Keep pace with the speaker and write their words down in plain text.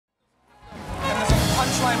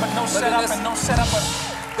punchline, but no setup and no setup.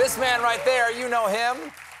 This man right there, you know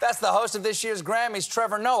him. That's the host of this year's Grammys,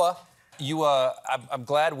 Trevor Noah. I'm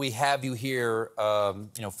glad we have you here,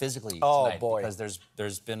 physically tonight. Boy. Because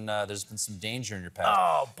there's been some danger in your path.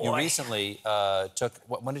 Oh, boy. You recently took.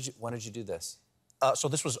 When did you do this? So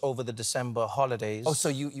this was over the December holidays. Oh, so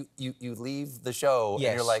you leave the show Yes.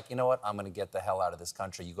 and you're like, you know what? I'm going to get the hell out of this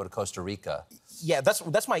country. You go to Costa Rica. Yeah,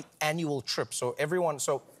 that's my annual trip. So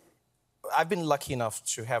I've been lucky enough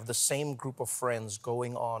to have the same group of friends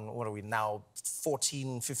going on, what are we now,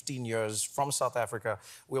 14, 15 years from South Africa.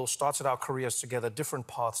 We all started our careers together, different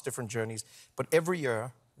paths, different journeys. But every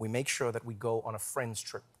year, we make sure that we go on a friend's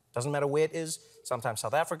trip. Doesn't matter where it is. Sometimes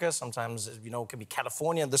South Africa, sometimes, it can be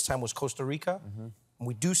California. This time was Costa Rica. And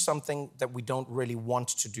we do something that we don't really want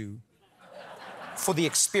to do for the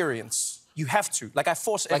experience. You have to. Like, I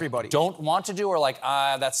force everybody. Don't want to do, or like,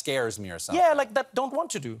 that scares me or something? Yeah, like that don't want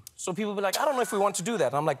to do. So people be like, I don't know if we want to do that.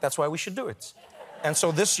 And I'm like, that's why we should do it. And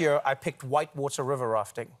so this year, I picked whitewater river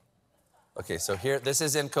rafting. Okay, so this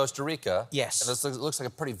is in Costa Rica. Yes. And this looks like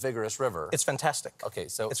a pretty vigorous river. It's fantastic. Okay,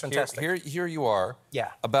 so it's fantastic. Here you are.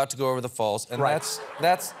 Yeah. About to go over the falls, and right.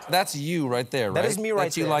 that's you right there, right? That is me right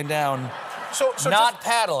that's there. you lying down. So not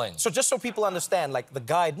paddling. So just so people understand, like the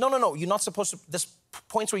guide. No. You're not supposed to. There's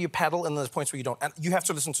points where you paddle, and there's points where you don't. And you have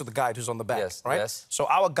to listen to the guide who's on the back, yes, right? Yes. So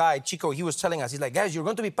our guide Chico, he was telling us, he's like, guys, you're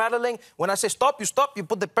going to be paddling. When I say stop, you stop. You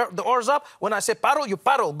put the oars up. When I say paddle, you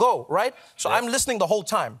paddle. Go, right? So yes. I'm listening the whole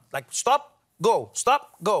time. Like stop. Go,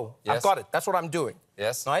 stop, go. Yes. I've got it. That's what I'm doing.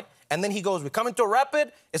 Yes. Right? And then he goes, we're coming to a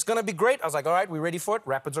rapid. It's going to be great. I was like, all right, we're ready for it.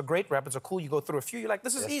 Rapids are great. Rapids are cool. You go through a few. You're like,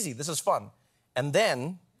 this is easy. This is fun. And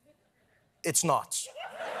then it's not.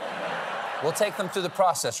 We'll take them through the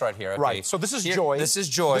process right here. Okay. Right. So this is joy. This is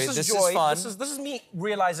joy. This is fun. This is me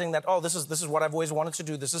realizing that, this is what I've always wanted to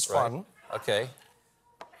do. This is fun. Right. Okay.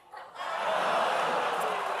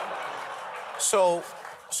 So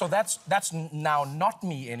that's now not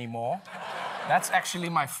me anymore. That's actually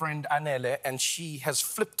my friend Anele, and she has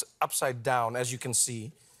flipped upside down, as you can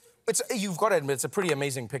see. You've got to admit, it's a pretty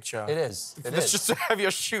amazing picture. It is. It's just to have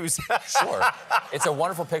your shoes. Sure. It's a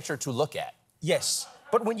wonderful picture to look at. Yes.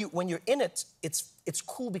 But when you're in it, it's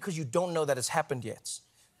cool because you don't know that it's happened yet.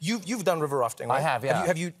 You've done river rafting, right? I have, yeah.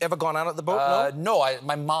 Have you ever gone out of the boat? No,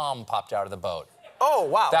 my mom popped out of the boat. Oh,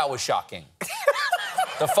 wow. That was shocking.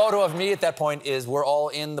 The photo of me at that point is we're all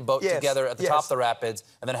in the boat together at the top of the rapids,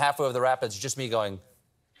 and then halfway over the rapids, just me going,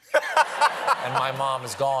 and my mom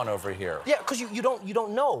is gone over here. Yeah, because you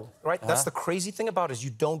don't know, right? That's the crazy thing about it, is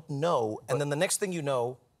you don't know, and then the next thing you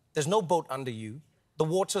know, there's no boat under you, the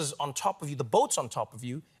water's on top of you, the boat's on top of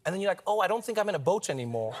you, and then you're like, oh, I don't think I'm in a boat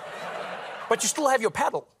anymore. But you still have your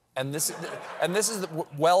paddle. And this is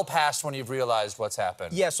well past when you've realized what's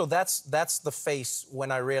happened. Yeah, so that's the face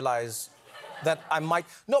when I realize that I might...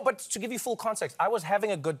 No, but to give you full context, I was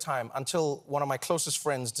having a good time until one of my closest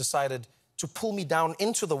friends decided to pull me down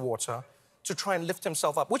into the water to try and lift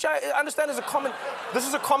himself up, which I understand is a common... This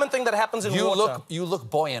is a common thing that happens in water. You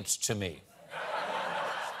look buoyant to me.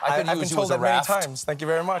 I've been told that many times. Thank you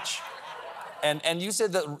very much. And you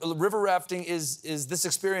said that river rafting this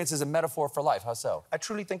experience is a metaphor for life. How so? I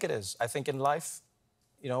truly think it is. I think in life,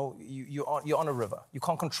 you're on a river. You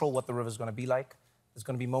can't control what the river's going to be like. There's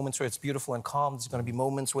going to be moments where it's beautiful and calm. There's going to be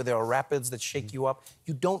moments where there are rapids that shake you up.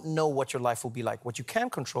 You don't know what your life will be like. What you can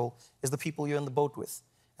control is the people you're in the boat with.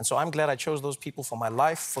 And so I'm glad I chose those people for my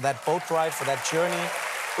life, for that boat ride, for that journey.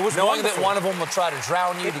 It was knowing wonderful. that one of them will try to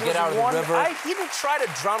drown you to get out of the river. He didn't try to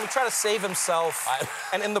drown me. He tried to save himself.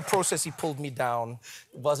 And in the process, he pulled me down.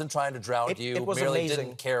 He wasn't trying to drown you. It was merely amazing.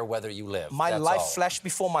 Didn't care whether you lived. My That's life all. flashed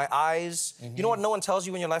before my eyes. You know what no one tells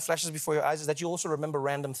you when your life flashes before your eyes is that you also remember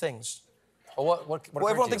random things. Well, what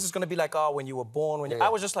everyone thinks it's going to be like, when you were born. I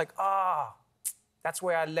was just like, that's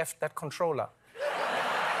where I left that controller.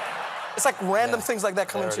 It's like random things like that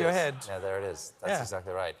come into your head. Yeah, there it is. That's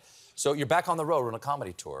exactly right. So you're back on the road on a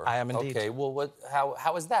comedy tour. I am indeed. Okay, well,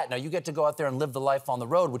 how is that? Now, you get to go out there and live the life on the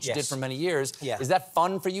road, which you did for many years. Yeah. Is that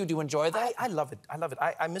fun for you? Do you enjoy that? I love it. I love it.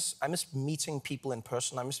 I miss meeting people in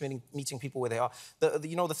person. I miss meeting people where they are.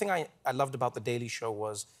 The thing I loved about The Daily Show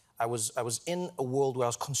was I was in a world where I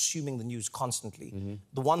was consuming the news constantly.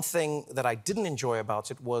 The one thing that I didn't enjoy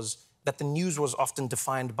about it was that the news was often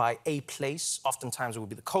defined by a place. Oftentimes it would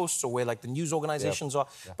be the coast or where like the news organizations are.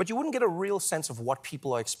 But you wouldn't get a real sense of what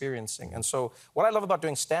people are experiencing. And so what I love about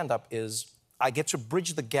doing stand-up is I get to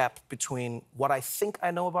bridge the gap between what I think I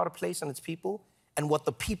know about a place and its people and what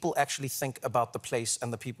the people actually think about the place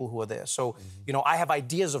and the people who are there. So, I have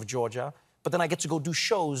ideas of Georgia, but then I get to go do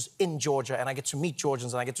shows in Georgia, and I get to meet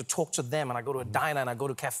Georgians, and I get to talk to them, and I go to a diner, and I go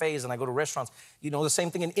to cafes, and I go to restaurants. You know, the same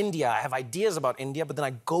thing in India. I have ideas about India, but then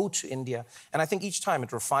I go to India, and I think each time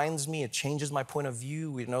it refines me, it changes my point of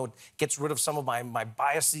view, you know, it gets rid of some of my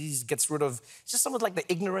biases, gets rid of just some of like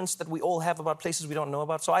the ignorance that we all have about places we don't know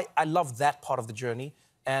about. So I love that part of the journey.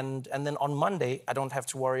 And then on Monday, I don't have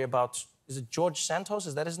to worry about, is it George Santos?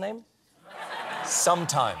 Is that his name?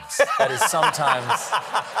 Sometimes. That is sometimes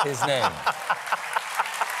his name.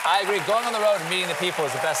 I agree. Going on the road and meeting the people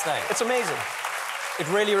is the best thing. It's amazing. It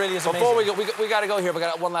really, really is amazing. Before we go, we got to go here. We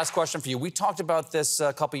got one last question for you. We talked about this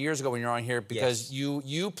a couple years ago when you were on here because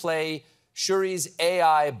you play Shuri's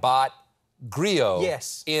AI bot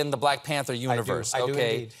Griot in the Black Panther universe. I do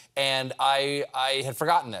indeed. And I had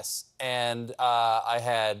forgotten this, and I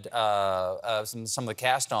had some of the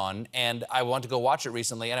cast on, and I wanted to go watch it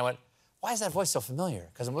recently, and I went, why is that voice so familiar?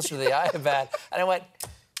 Because I'm listening to the AI bat, and I went,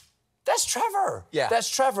 that's Trevor. Yeah. That's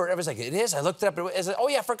Trevor. Everyone's like, it is? I looked it up. It's like, oh,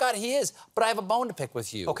 yeah, I forgot he is. But I have a bone to pick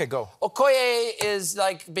with you. Okay, go. Okoye is,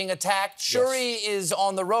 like, being attacked. Shuri is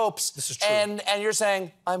on the ropes. This is true. And you're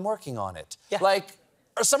saying, I'm working on it. Yeah. Like,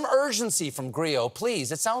 or some urgency from Griot,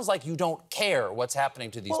 please. It sounds like you don't care what's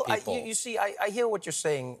happening to these people. You see, I hear what you're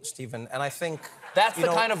saying, Stephen, and I think... That's the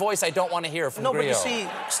kind of voice I don't want to hear from Griot. No, but you see,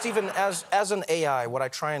 Stephen, as an AI, what I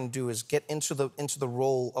try and do is get into the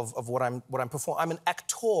role of what I'm performing. I'm an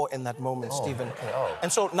actor in that moment, Stephen. Okay, oh.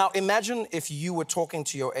 And so now imagine if you were talking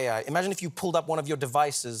to your AI. Imagine if you pulled up one of your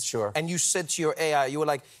devices and you said to your AI, you were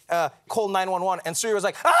like, call 911, and Siri was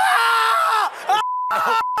like, ah!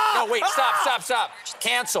 No, wait, stop.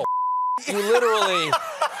 Cancel. You literally...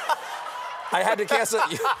 I had to cancel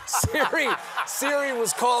it. Siri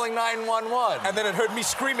was calling 911. And then it heard me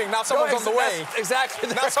screaming, now someone's on the way. Exactly.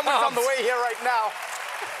 Now someone's on the way here right now.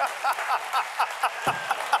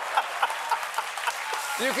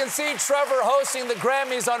 You can see Trevor hosting the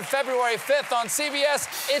Grammys on February 5th on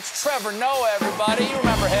CBS. It's Trevor Noah, everybody. You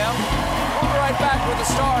remember him. We'll be right back with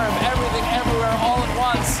the star of Everything Everywhere All at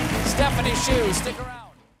Once, Stephanie Hsu. Stick around.